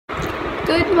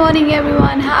Good morning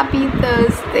everyone, happy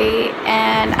Thursday,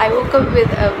 and I woke up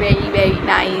with a very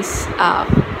nice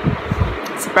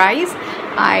surprise.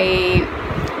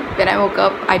 When I woke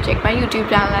up, I checked my YouTube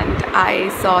channel and I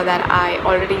saw that I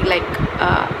already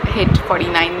hit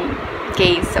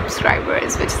 49k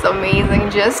subscribers, which is amazing.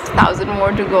 Just 1,000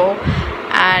 more to go,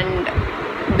 and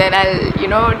then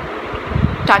I'll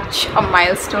touch a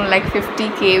milestone like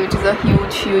 50k, which is a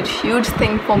huge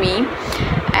thing for me.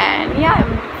 And yeah,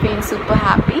 I'm feeling super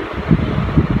happy.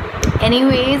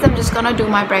 Anyways, I'm just gonna do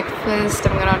my breakfast,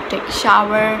 I'm gonna take a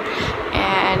shower,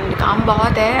 and काम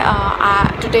बहुत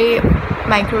है. Today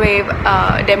microwave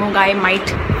demo guy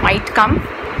might come,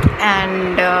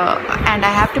 and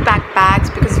I have to pack bags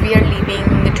because we are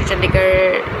leaving to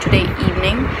Chandigarh today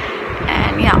evening.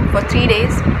 And yeah, for 3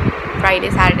 days,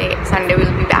 Friday, Saturday, Sunday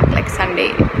we'll be back. Like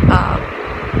Sunday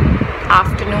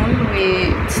afternoon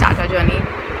we'll start our journey,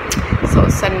 so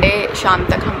Sunday शाम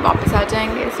तक हम वापस आ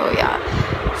जाएंगे. So yeah,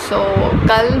 so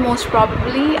कल most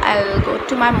probably I'll go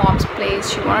to my mom's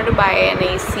place. She wanted to buy an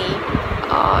AC,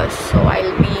 so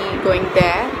I'll be going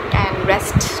there and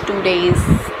rest 2 days.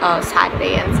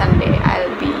 Saturday and Sunday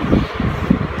I'll be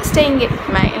staying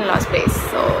at my in-laws place.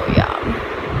 So yeah,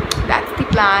 that's the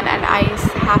plan, and I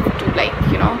have to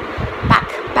pack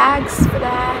bags for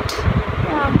that.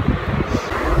 Yeah.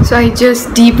 So I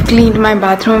just deep cleaned my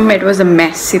bathroom. It was a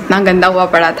mess. इतना गंदा हुआ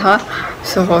पड़ा था.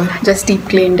 So just deep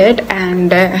cleaned it,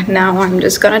 and now I'm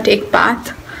just gonna take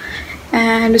bath.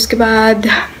 And उसके बाद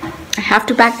I have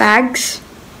to pack bags.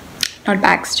 Not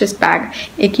bags, just bag.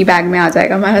 एक ही bag में आ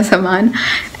जाएगा हमारा सामान.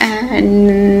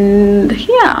 And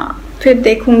yeah, फिर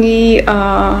देखूँगी.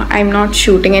 I'm not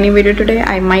shooting any video today.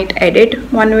 I might edit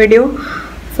one video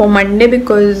for Monday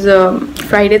because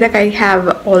Friday तक I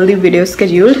have all the videos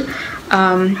scheduled.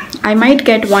 I might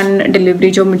get one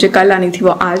delivery जो मुझे कल आनी थी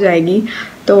वो आ जाएगी.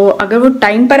 तो अगर वो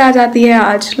टाइम पर आ जाती है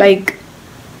आज, like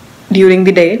during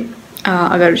the day,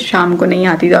 अगर शाम को नहीं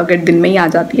आती तो अगर दिन में ही आ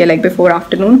जाती है like before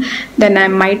afternoon, then I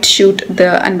might shoot the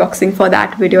unboxing for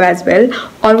that video as well.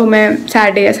 और वो मैं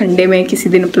Saturday या Sunday में किसी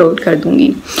दिन upload कर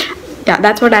दूँगी. Yeah,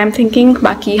 that's what I'm thinking.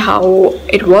 बाकी how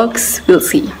it works, we'll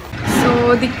see.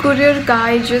 So the courier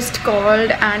guy just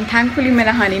called, and thankfully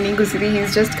मेरा हानि नहीं गुजरी.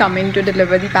 He's just coming to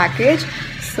deliver the package.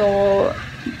 So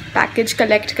package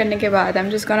collect करने के बाद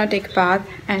I'm just gonna take a bath,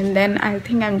 and then I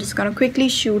think I'm just gonna quickly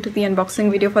shoot the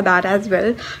unboxing video for that as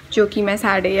well, जो कि मैं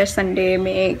Saturday या Sunday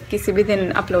में किसी भी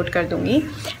दिन upload कर दूँगी.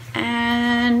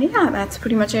 And yeah, that's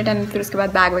pretty much it. And फिर उसके बाद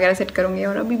बैग वगैरह सेट करूँगी,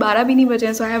 और अभी 12 भी नहीं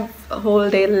बजे, so I have a whole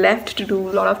day left to do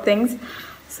a lot of things.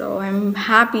 So I'm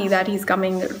happy that he's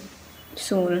coming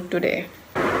soon today.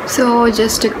 So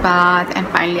just took bath and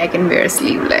finally I can wear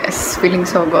sleeveless, feeling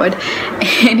so good.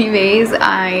 Anyways,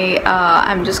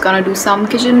 I'm just gonna do some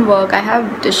kitchen work. I have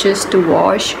dishes to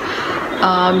wash,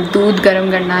 दूध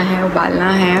गर्म करना है, उबालना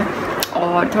है,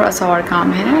 और थोड़ा सा और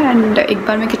काम है. And एक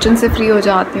बार मैं किचन से फ्री हो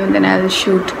जाती हूँ, then I'll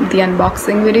shoot the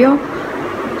unboxing video.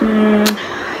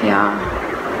 Yeah,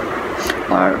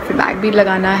 और फिर बैग भी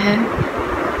लगाना है.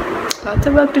 Lots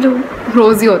of work to do.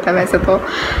 रोज़ ही होता है वैसे तो.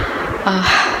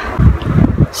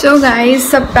 So guys,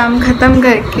 सब काम ख़त्म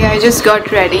करके I just got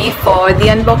ready for the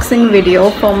unboxing video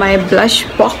for my blush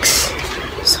box.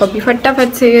 So अभी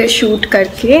फटाफट से shoot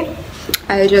करके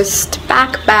I'll just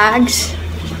pack bags.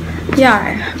 Yeah,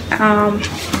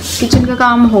 kitchen का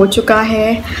काम हो चुका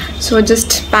है. So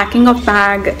just packing of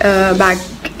bag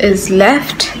is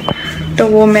left. तो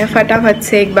वो मैं फटाफट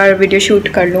से एक बार video shoot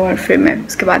कर लूँ, और फिर मैं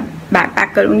उसके बाद bag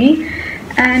pack करूँगी.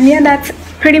 And yeah, that's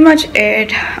pretty much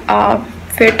it.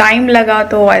 फिर टाइम लगा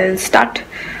तो I'll start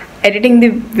editing the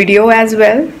video as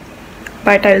well,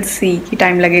 but I'll see कि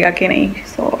टाइम लगेगा कि नहीं.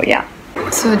 So yeah,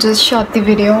 so just shot the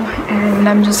video and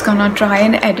I'm just gonna try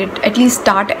and edit, at least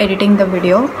start editing the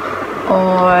video.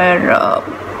 और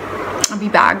अभी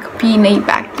bag भी नहीं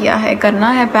pack किया है, करना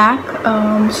है pack.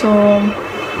 So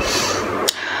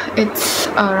it's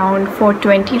around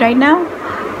 4:20 right now.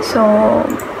 So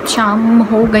शाम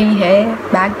हो गई है,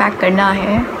 बैग पैक करना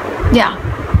है. Yeah,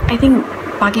 I think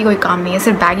बाकी कोई काम नहीं है,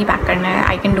 सिर्फ बैग ही पैक करना है.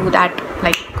 I can do that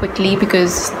like quickly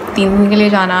because 3 दिन के लिए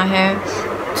जाना है,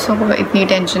 सो इतनी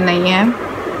टेंशन नहीं है.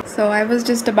 सो I was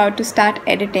just about to start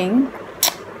editing,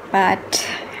 but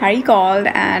Harry called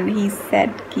and he said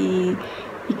कि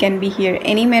he can be here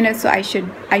any minute, so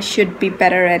I should be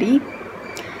better ready.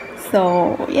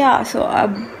 सो या, सो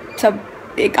अब सब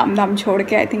एक काम धाम छोड़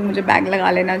के आई थिंक मुझे बैग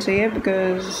लगा लेना चाहिए,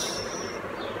 because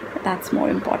that's more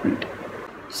important.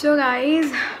 So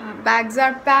guys, bags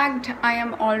are packed. I am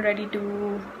all ready to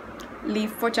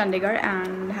leave for Chandigarh,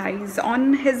 and he's on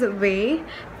his way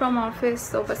from office.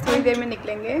 So बस थोड़ी देर में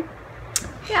निकलेंगे.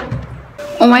 Yeah.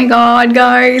 Oh my god,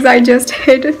 guys, I just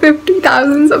hit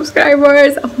 50,000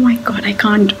 subscribers. Oh my god, I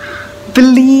can't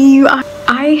believe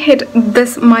I hit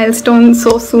this milestone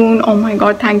so soon. Oh my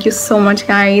god, thank you so much,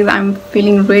 guys. I'm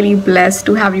feeling really blessed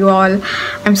to have you all.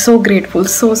 I'm so grateful,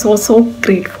 so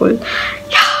grateful.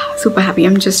 Yeah, super happy.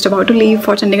 I'm just about to leave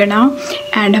for Chandigarh now,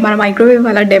 and हमारा microwave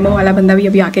वाला demo वाला बंदा भी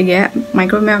अभी आके गया है.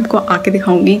 Microwave में आपको आके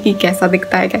दिखाऊंगी कि कैसा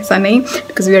दिखता है कैसा नहीं,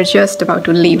 because we are just about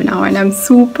to leave now and I'm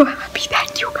super happy.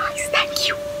 Thank you guys, thank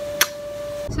you.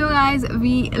 So guys,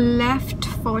 we left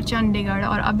for Chandigarh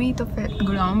और अभी तो फिर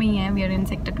गुड़गांव में ही है. We are in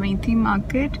sector 23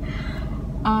 market.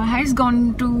 Has gone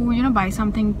to buy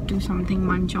something to something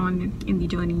munch on in the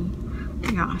journey.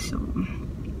 Yeah, so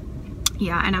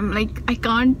yeah, and I'm like, I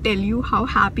can't tell you how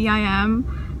happy I am.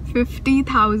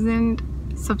 50,000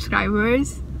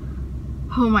 subscribers.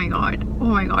 Oh my god,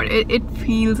 it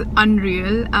feels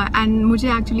unreal. And मुझे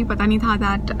actually पता नहीं था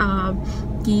that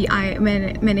कि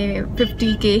मैंने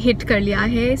 50k hit कर लिया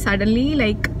है. Suddenly,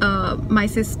 like my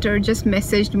sister just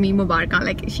messaged me Mubaraka,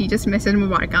 like she just messaged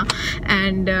Mubaraka,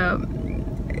 and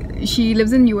she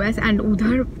lives in US, and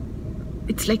उधर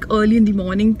it's like early in the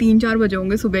morning, 3-4 बजे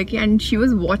होंगे सुबह के, and she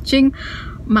was watching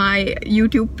my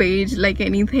YouTube page like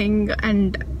anything,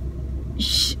 and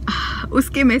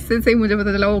उसके message से मुझे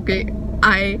पता चला okay,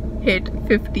 I hit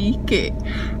 50k,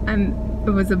 and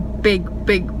it was a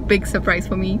big surprise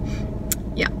for me.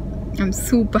 Yeah, I'm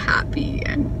super happy,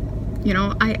 and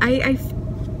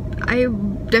I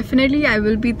definitely I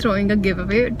will be throwing a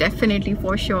giveaway, definitely,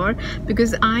 for sure,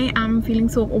 because I am feeling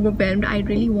so overwhelmed. I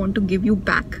really want to give you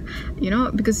back,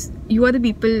 because you are the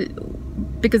people,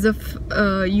 because of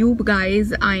you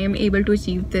guys I am able to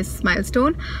achieve this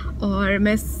milestone. और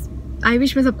I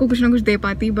wish मैं सबको कुछ ना कुछ दे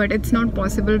पाती, but it's not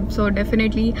possible. So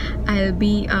definitely I'll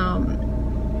be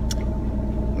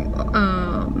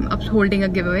holding a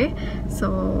giveaway.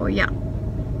 So yeah,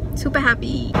 super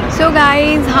happy. So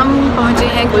guys, हम पहुँचे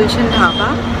हैं गुलशन dhaba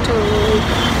to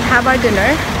have our dinner,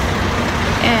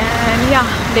 and yeah,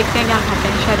 देखते हैं क्या खाते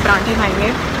हैं. शायद पराठे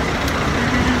खाएंगे.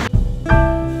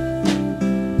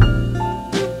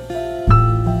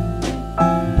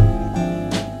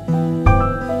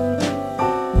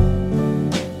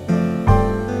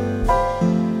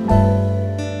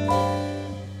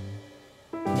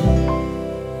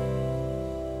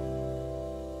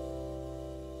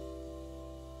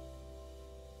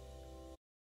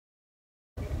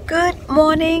 Good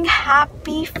morning,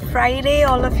 happy Friday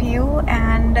all of you.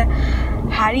 And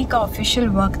Harry का official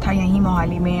work था यहीं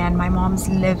मोहाली में, and my mom's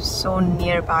lives so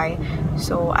nearby,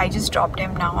 so I just dropped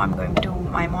him. Now I'm going to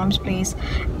my mom's place.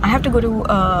 I have to go to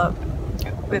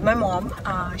with my mom.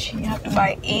 She have to buy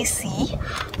AC,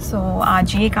 so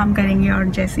आज ये काम करेंगे और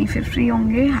जैसे ही फिर free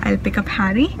होंगे I'll pick up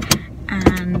Harry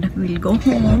and we'll go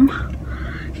home.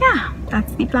 Yeah,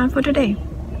 that's the plan for today.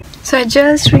 So I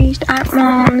just reached at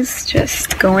mom's,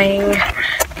 just going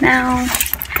now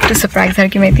to surprise her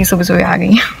कि मैं इतनी सुबह सुबह आ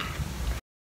गई.